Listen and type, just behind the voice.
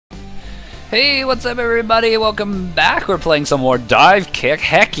Hey, what's up everybody? Welcome back. We're playing some more Dive Kick.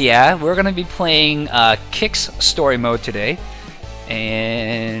 Heck yeah, we're gonna be playing Kick's story mode today.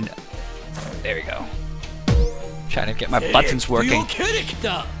 And there we go. Trying to get my buttons working.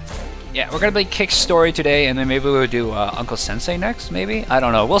 Yeah, we're gonna play Kick's story today, and then maybe we'll do Uncle Sensei next, maybe? I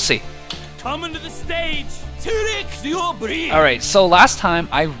don't know, we'll see. Coming to the stage! Alright, so last time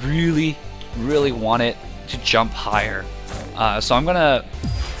I really wanted to jump higher. So I'm gonna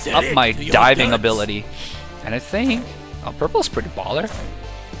up my diving ability. And I think... Oh, purple's pretty baller.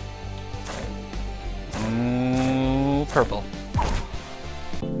 Ooh, purple.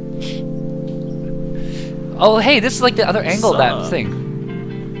 Oh, hey, this is like the other angle of that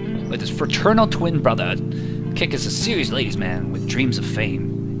thing. Like this fraternal twin brother. Kick is a serious ladies man with dreams of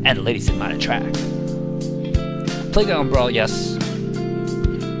fame. And ladies that might attract. Playground brawl, yes.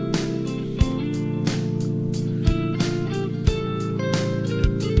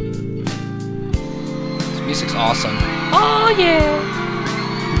 Music's awesome. Oh yeah!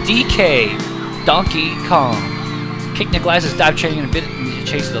 DK, Donkey Kong. Kick neglects his dive training in a bit and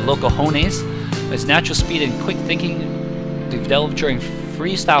chases the local hones. His natural speed and quick thinking developed during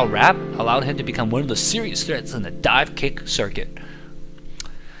freestyle rap allowed him to become one of the serious threats in the dive kick circuit.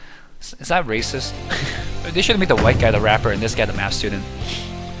 Is that racist? They should have made the white guy the rapper and this guy the math student.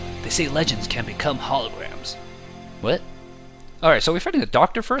 They say legends can become holograms. What? Alright, so we're fighting the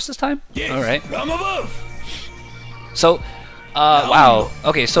doctor first this time? Yes, alright. from above. So, wow.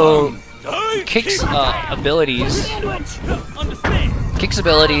 Okay, so Kick's abilities. Kick's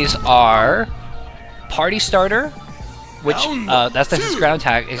abilities are Party Starter, which that's his ground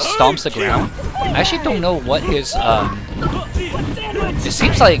attack. It stomps the ground. I actually don't know what his It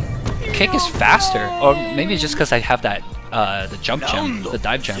seems like Kick is faster, or maybe it's just because I have that the jump gem, the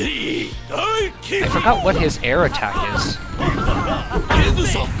dive gem. I forgot what his air attack is.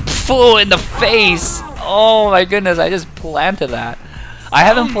 Full in the face! Oh my goodness, I just planted that. I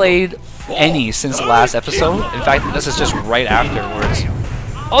haven't played any since the last episode. In fact, this is just right afterwards.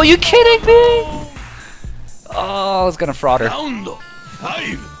 Oh, you kidding me? Oh, I was gonna fraud her.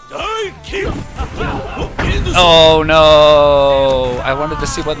 Oh no! I wanted to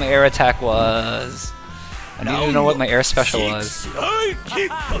see what my air attack was. I needed to know what my air special was.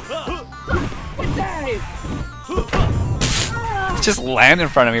 Just land in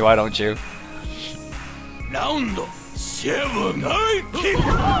front of me, why don't you? Round 7.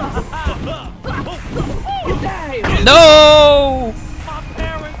 No! My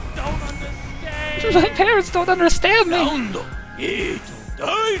parents don't understand. My parents don't understand me. Round 8.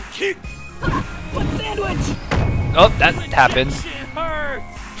 Kick. Sandwich. Oh, that happened.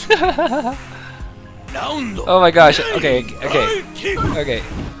 Oh my gosh. Okay.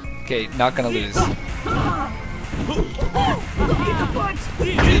 Okay, not gonna lose.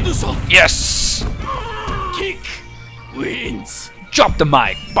 Yes! Kick wins. Drop the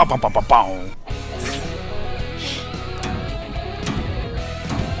mic. Bow, bow, bow, bow, bow.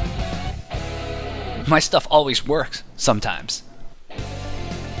 My stuff always works, sometimes.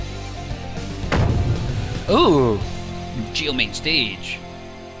 Ooh, Geo main stage.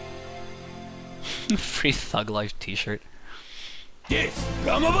 Free Thug Life t-shirt. Yes,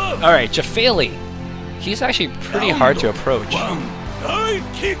 from above. Alright, Jafali. He's actually pretty hard to approach.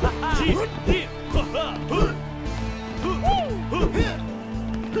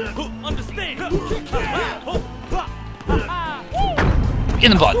 In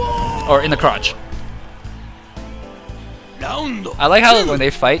the butt. Or in the crotch. I like how when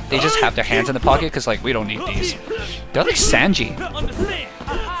they fight, they just have their hands in the pocket because like we don't need these. They're like Sanji.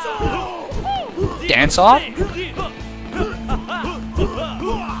 Dance off?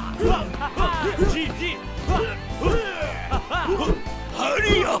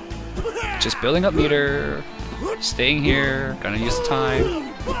 Hurry up. Just building up meter, staying here, gonna use the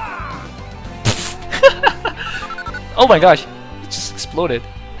time. Oh my gosh, it just exploded.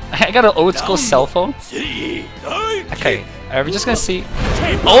 I got an old school cell phone. Okay, are we just gonna see?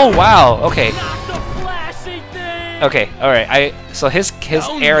 Oh wow, okay. Okay, alright, so his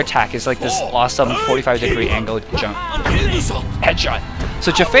air attack is like this awesome 45-degree angle jump. Headshot.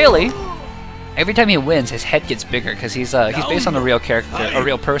 So Jafali, every time he wins, his head gets bigger because he's based on a real character, a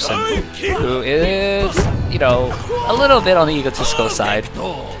real person who is, you know, a little bit on the egotistical side.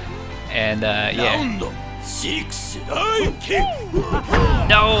 And yeah.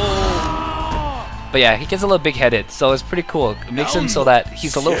 No. But yeah, he gets a little big-headed, so it's pretty cool. It makes him so that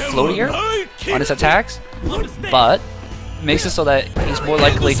he's a little floatier on his attacks, but makes it so that he's more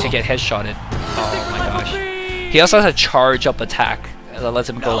likely to get headshotted. Oh my gosh. He also has a charge-up attack that lets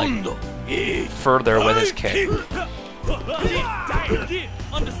him go like further with his kick.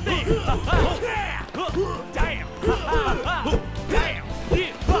 Understand? Damn.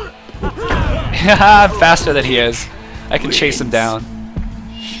 I'm faster than he is. I can chase him down.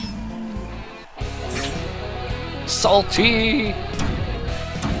 Salty!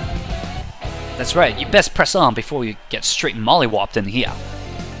 That's right, you best press on before you get straight mollywopped in here.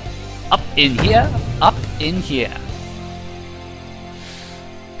 Up in here, up in here.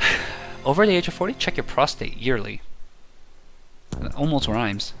 Over the age of 40, check your prostate yearly. That almost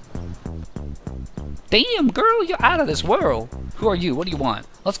rhymes. Damn, girl, you're out of this world. Who are you? What do you want?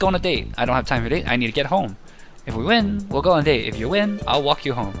 Let's go on a date. I don't have time for a date. I need to get home. If we win, we'll go on a date. If you win, I'll walk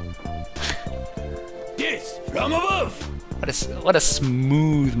you home. Yes, from above. What a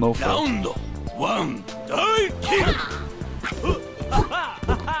smooth mofo. Round one, die kick.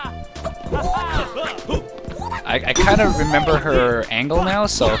 I kind of remember her angle now,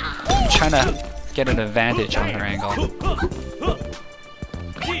 so I'm trying to get an advantage on her angle.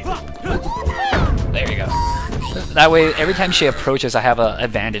 There you go. That way, every time she approaches, I have an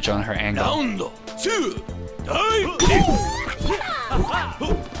advantage on her angle. Round two, die kick.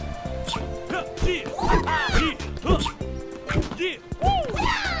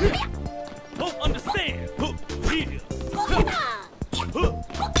 Understand?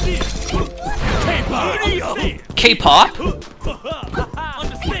 K-pop?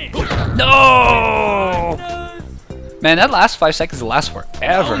 No! Man, that last 5 seconds lasts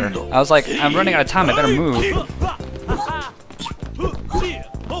forever. I was like, I'm running out of time, I better move.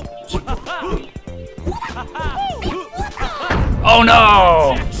 Oh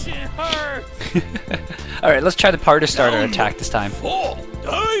no! Alright, let's try the party starter attack this time.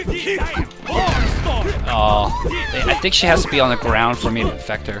 Oh, I think she has to be on the ground for me to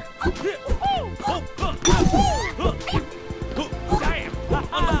affect her.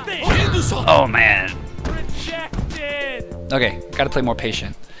 Oh man. Okay, gotta play more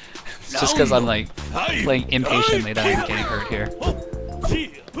patient. It's just because I'm like playing impatiently that I'm getting hurt here.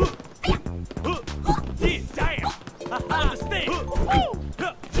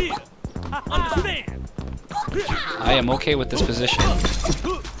 I am okay with this position.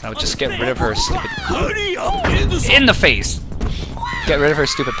 I'll just get rid of her stupid... In the face! Get rid of her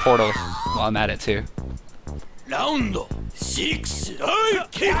stupid portal while I'm at it too. Round 6.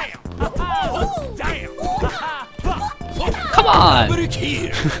 Come on!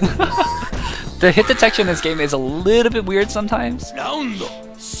 The hit detection in this game is a little bit weird sometimes. Round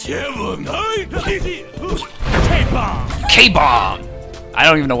 7. K-bomb! I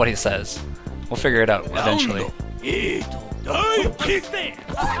don't even know what he says. We'll figure it out eventually.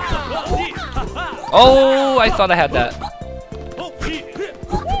 Oh, I thought I had that.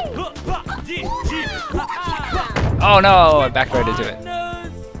 Oh no, I backfired into it.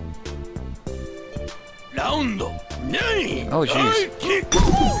 Oh jeez.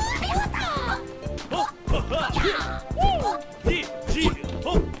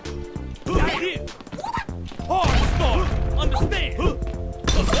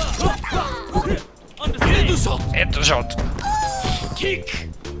 Intershot. Kick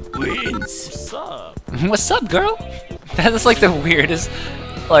wins. What's up? What's up, girl? That's like the weirdest,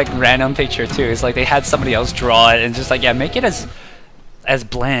 like random picture too. It's like they had somebody else draw it and just like, yeah, make it as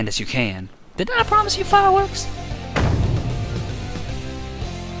bland as you can. Didn't I promise you fireworks?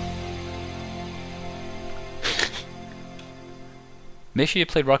 Make sure you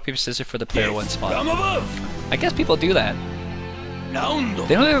play rock paper scissors for the player one spot. I guess people do that.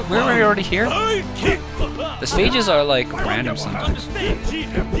 Didn't we already here? The stages are like random sometimes.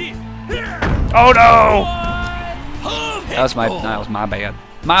 Oh no! That was my bad.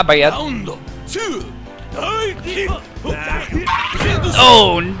 My bad. Oh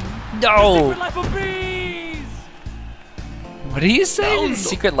no! What do you say?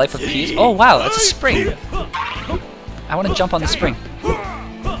 Secret Life of Peace? Oh wow, that's a spring. I want to jump on the spring.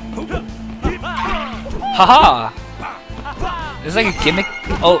 Haha! It's like a gimmick.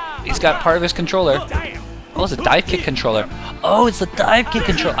 Oh, he's got part of his controller. Oh, it's a dive kick controller. Oh, it's the dive kick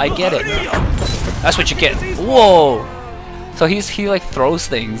controller. I get it. That's what you get. Whoa! So he like throws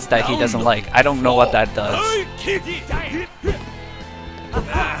things that he doesn't like. I don't know what that does.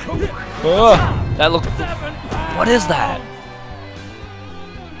 Oh, that look. What is that?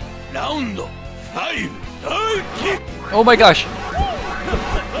 Oh my gosh!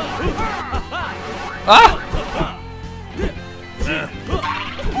 Ah!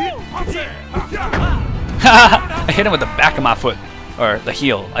 I hit him with the back of my foot, or the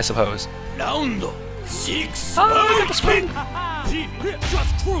heel, I suppose. Round 6. Oh, look at the spring!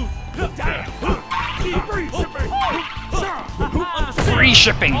 Free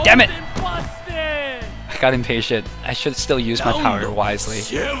shipping, damn it! got impatient. I should still use my power wisely.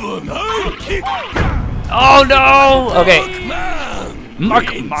 7 high kick. Oh no! Okay.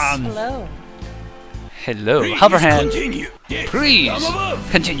 Markman. Hello. Hello. Hover hand. Continue. Yes. Please From above.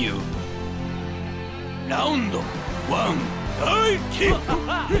 continue. Round 1 high kick.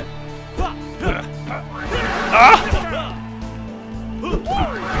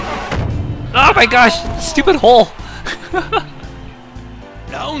 Oh my gosh! Stupid hole.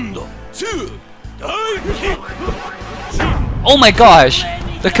 Round 2 high kick. Oh my gosh!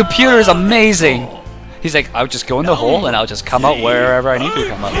 The computer is amazing. He's like, I'll just go in the hole and I'll just come out wherever I need to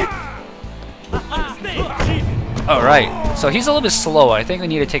come out. Alright, so he's a little bit slow. I think we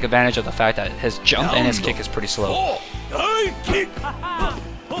need to take advantage of the fact that his jump and his kick is pretty slow. 4 high kick.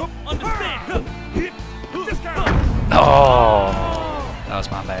 Oh, that was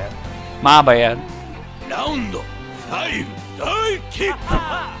my bad. My bad. Round 5 high kick.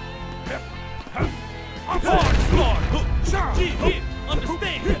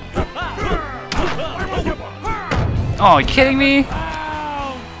 Oh, are you kidding me?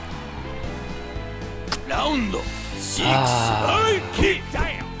 Round 6 high kick.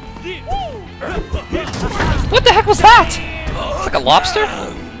 What the heck was that? It's like a lobster?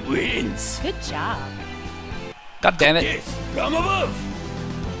 Wins. Good job. God damn it. Yes, from above.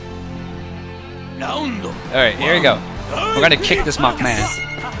 Round. Alright, here we go. We're gonna kick this mock man.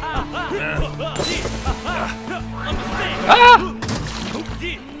 Ah!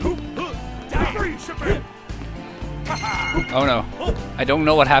 Oh no. I don't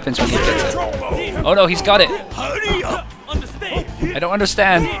know what happens when he gets it. Oh no, he's got it. Hurry up. I don't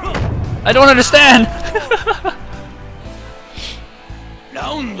understand. I don't understand!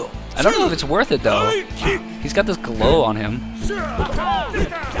 Round. I don't know if it's worth it though. High kick. He's got this glow on him.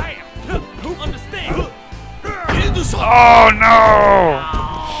 Oh no!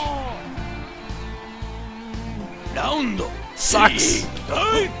 Round. Sucks.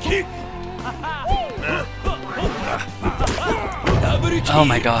 High kick. Oh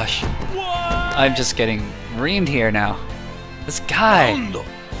my gosh. I'm just getting reamed here now. This guy. Round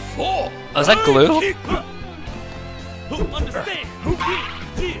 4. Oh, is that glue? Kick.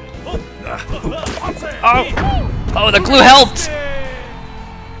 Oh! Oh, the glue helped!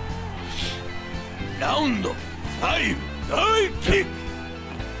 Round 5. High kick.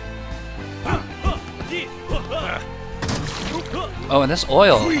 Oh, and this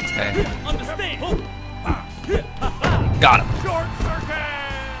oil. Okay. Got him.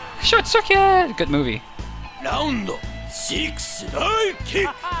 Short circuit! Good movie. Round 6. High kick.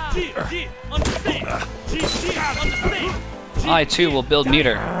 I too will build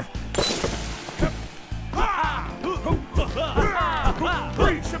meter.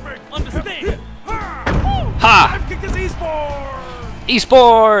 Ha!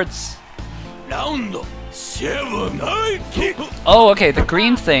 Esports! Round 7. High kick. Oh, okay, the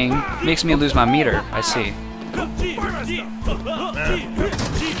green thing makes me lose my meter. I see.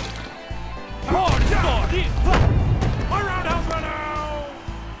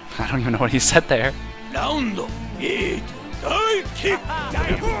 I don't even know what he said there. Round 8. High kick.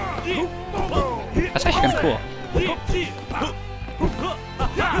 That's actually kind of cool.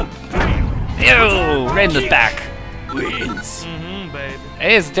 Ew! Right in the back. Wins.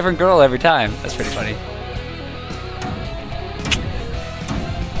 Hey, it's a different girl every time. That's pretty funny.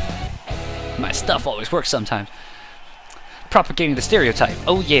 My stuff always works sometimes. Propagating the stereotype.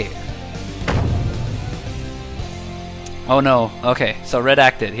 Oh yeah. Oh no. Okay, so red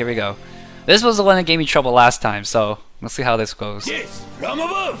acted. Here we go. This was the one that gave me trouble last time, so let's see how this goes. Yes, from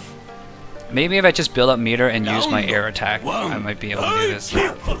above. Maybe if I just build up meter and use my air attack, I might be able to do this.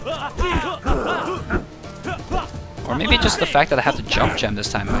 Or maybe just the fact that I have to jump gem this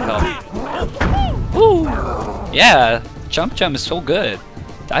time might help. Woo! Yeah, jump gem is so good.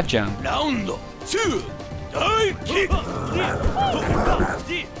 Dive gem. Round 2. High kick. Round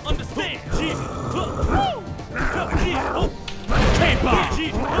 3. High kick.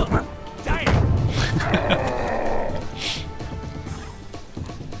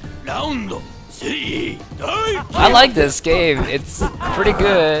 I like this game. It's pretty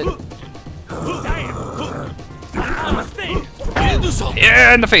good.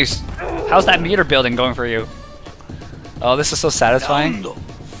 Yeah, in the face. How's that meter building going for you? Oh, this is so satisfying. Round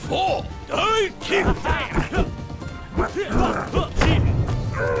 4. High kick.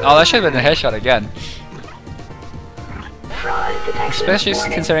 Oh, that should have been a headshot again. Especially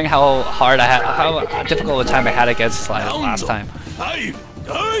considering how hard how difficult a time I had against this last time. 5.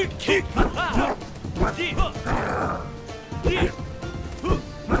 High kick.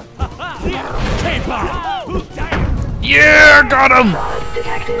 Yeah, got him!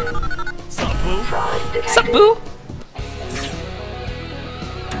 Sup, boo?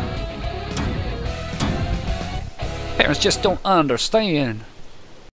 Parents just don't understand.